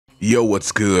Yo,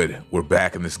 what's good? We're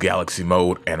back in this galaxy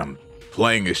mode, and I'm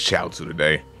playing as Chiaotzu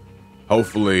today.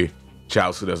 Hopefully,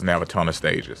 Chiaotzu doesn't have a ton of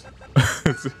stages.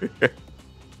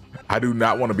 I do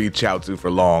not want to be Chiaotzu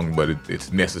for long, but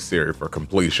it's necessary for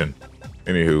completion.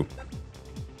 Anywho,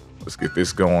 let's get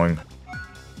this going.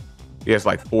 He has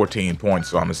like 14 points,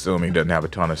 so I'm assuming he doesn't have a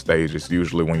ton of stages.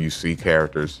 Usually when you see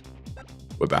characters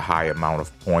with a high amount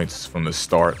of points from the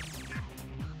start,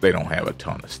 they don't have a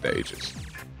ton of stages.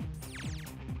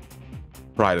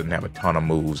 Probably doesn't have a ton of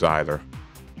moves either.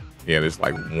 Yeah, there's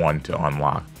like one to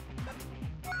unlock.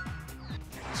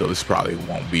 So this probably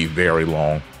won't be very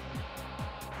long.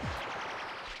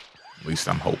 At least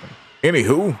I'm hoping.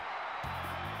 Anywho.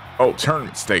 Oh,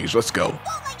 tournament stage. Let's go. Don't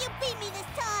let you beat me this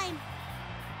time.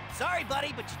 Sorry,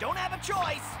 buddy, but you don't have a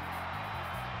choice.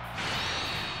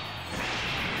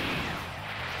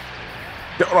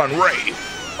 Don't run, Ray.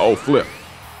 Oh, flip.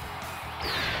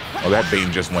 Oh, that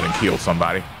beam just went and killed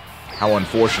somebody. How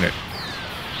unfortunate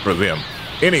for them.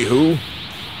 Anywho,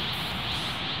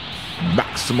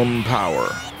 maximum power.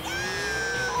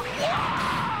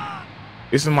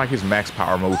 Isn't like his max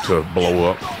power move to blow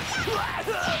up?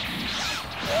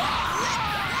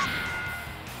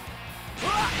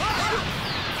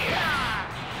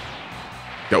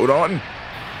 Hold on.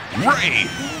 Ray!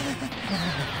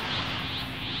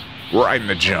 Right in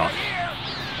the jump.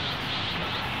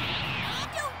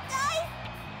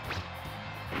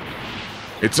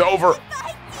 It's over.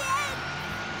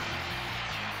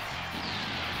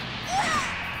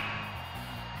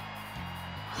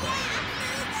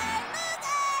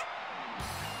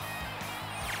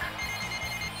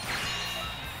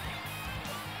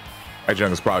 That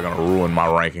junk is probably going to ruin my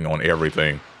ranking on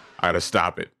everything. I got to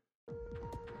stop it.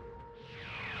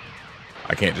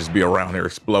 I can't just be around here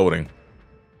exploding.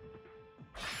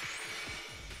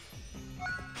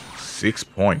 6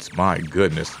 points, my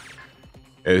goodness.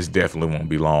 It definitely won't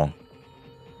be long.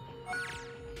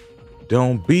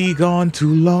 Don't be gone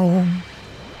too long.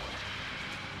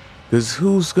 'Cause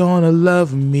who's gonna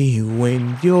love me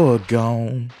when you're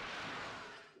gone?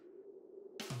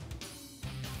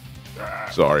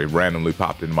 Sorry, randomly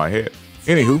popped in my head.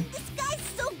 Anywho. This guy's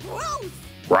so gross.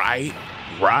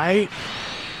 Right.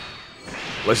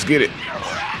 Let's get it.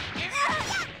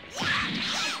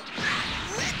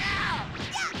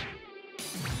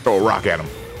 Throw a rock at him.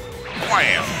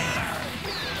 Wham!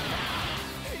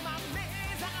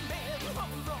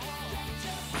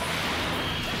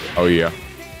 Oh yeah.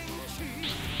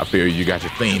 I feel you got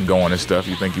your theme going and stuff.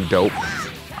 You think you dope.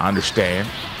 I understand.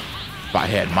 If I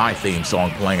had my theme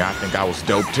song playing, I think I was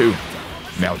dope too.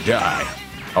 Now die.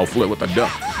 Oh, flip with the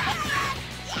duck.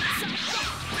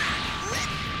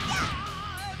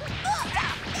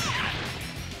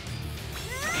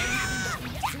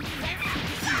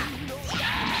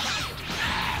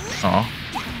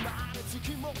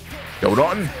 Hold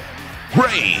on.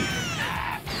 Ray!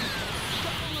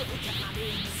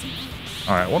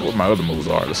 Alright, I wonder what my other moves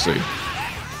are. Let's see.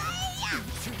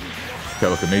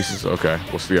 Telekinesis, okay.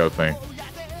 What's the other thing?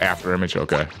 After image,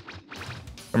 okay.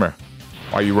 Come here.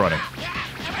 Why are you running?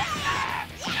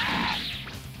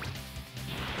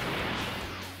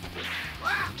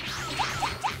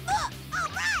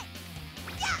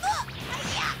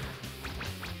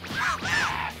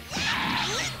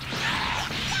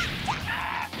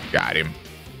 Got him.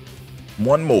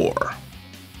 One more.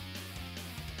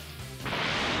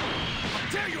 I'll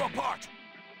tear you apart.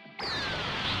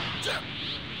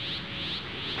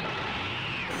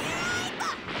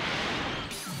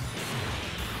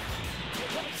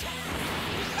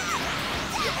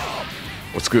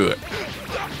 What's good?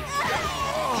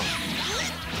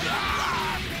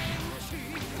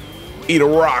 Eat a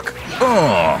rock.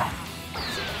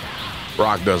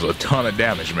 Rock does a ton of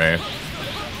damage, man.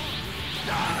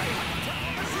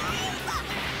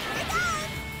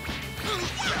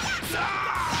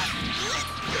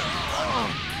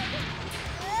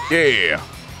 Yeah.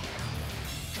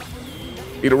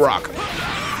 Eat a rock.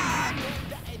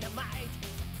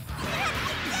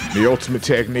 The ultimate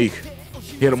technique.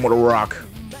 Hit him with a rock.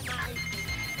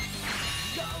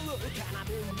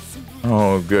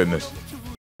 Oh, goodness.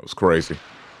 That was crazy.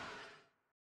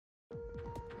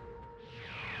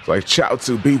 It's like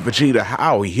Chiaotzu beat Vegeta.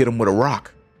 How? He hit him with a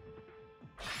rock.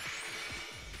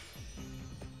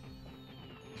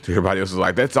 Everybody else is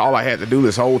like, that's all I had to do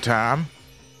this whole time.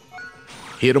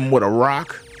 Hit him with a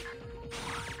rock.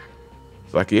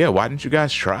 It's like, yeah, why didn't you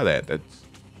guys try that? That's,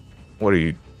 what are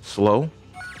you, slow?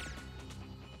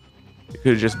 You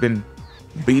could have just been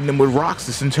beating him with rocks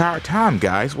this entire time,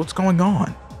 guys. What's going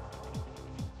on?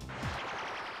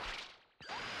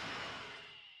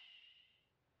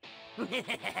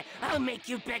 I'll make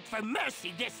you beg for for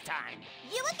mercy this time.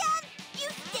 You again? You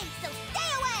stink, so stay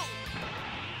away!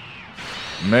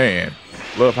 Man,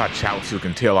 love how Chiaotzu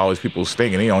can tell all these people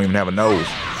stink and he don't even have a nose.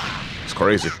 It's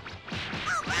crazy.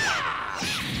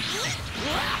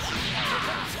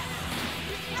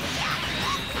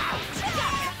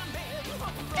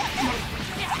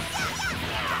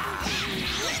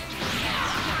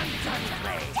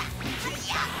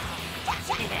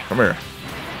 Come here.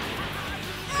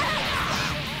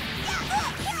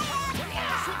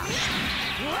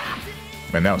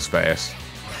 Man, that was fast.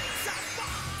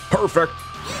 Perfect.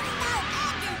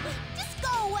 Just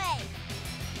go away.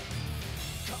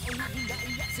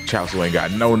 Chiaotzu ain't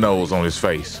got no nose on his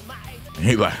face.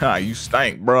 He like, ah, you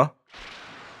stink, bruh.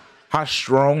 How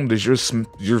strong does your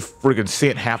freaking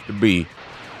scent have to be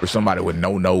for somebody with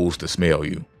no nose to smell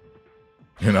you?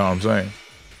 You know what I'm saying?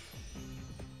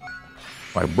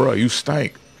 Like, bruh, you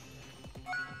stink.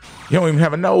 You don't even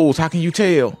have a nose. How can you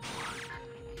tell?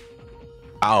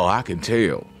 Oh, I can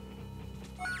tell.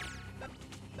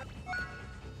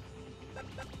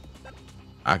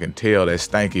 I can tell that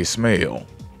stanky smell.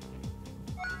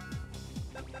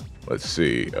 Let's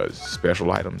see.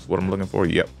 Special items. What I'm looking for?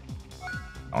 Yep.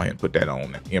 Go ahead and put that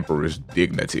on. Emperor's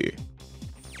Dignity.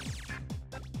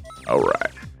 All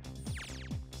right.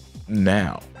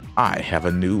 Now, I have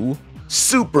a new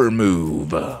super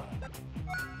move.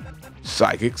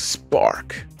 Psychic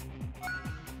Spark.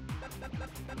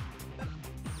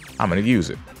 I'm going to use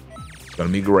it. It's going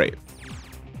to be great.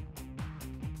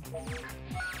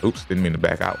 Oops, didn't mean to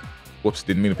back out. Whoops,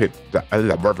 didn't mean to hit. I'm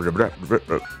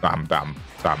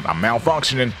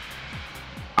malfunctioning.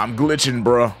 I'm glitching,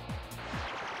 bruh.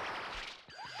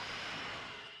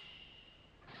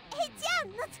 Hey,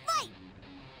 Tien, let's fight!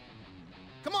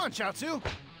 Come on, Chiaotzu.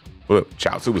 Look,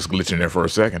 Chiaotzu was glitching there for a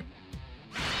second.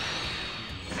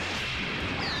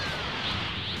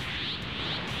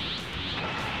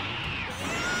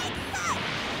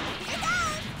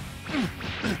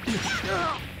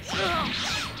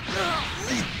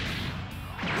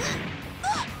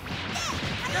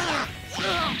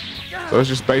 So it's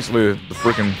just basically the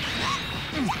freaking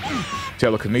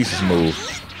telekinesis move.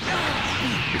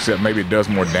 Except maybe it does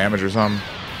more damage or something.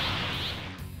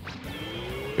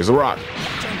 Here's a rock.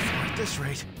 At this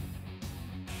rate.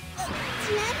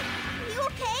 Tien, you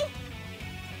okay?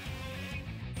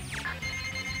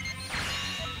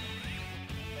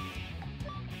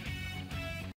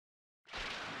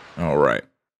 All right.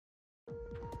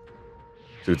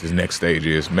 See what this next stage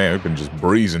is. Man, we've been just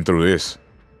breezing through this.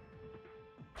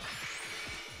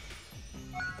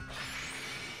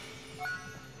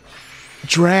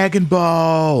 Dragon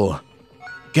Ball.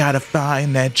 Gotta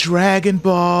find that Dragon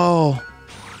Ball.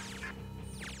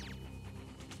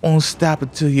 Won't stop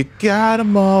until you got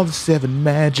them all, the 7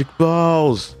 magic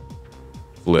balls.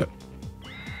 Flip.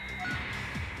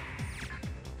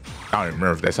 I don't even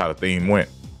remember if that's how the theme went.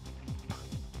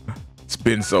 It's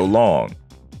been so long.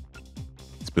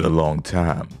 It's been a long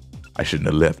time. I shouldn't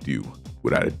have left you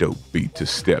without a dope beat to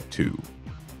step to.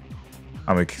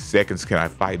 How many seconds can I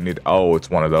fight in it? Oh, it's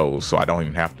one of those, so I don't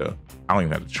even have to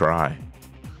try.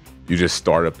 You just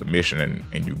start up the mission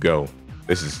and you go.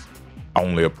 This is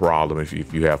only a problem if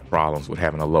you have problems with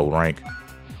having a low rank.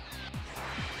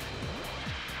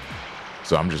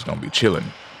 So I'm just gonna be chilling.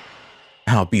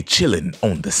 I'll be chilling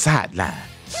on the sidelines.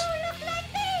 You look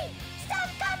like me! Stop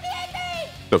copying me!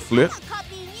 The flip? Not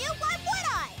copying you, why would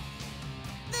I?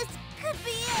 This could be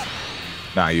it.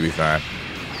 Nah, you'll be fine.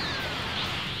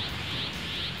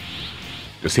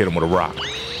 Just hit him with a rock.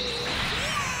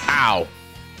 Ow!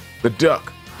 The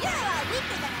duck. You're a lot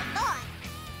weaker than I thought.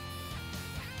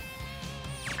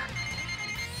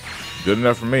 Good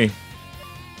enough for me.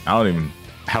 I don't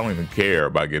even care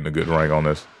about getting a good rank on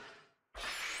this.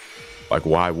 Like,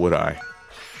 why would I?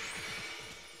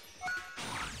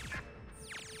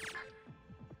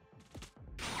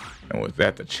 And with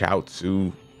that, the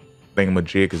Chiaotzu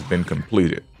thingamajig has been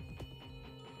completed.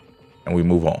 And we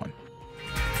move on.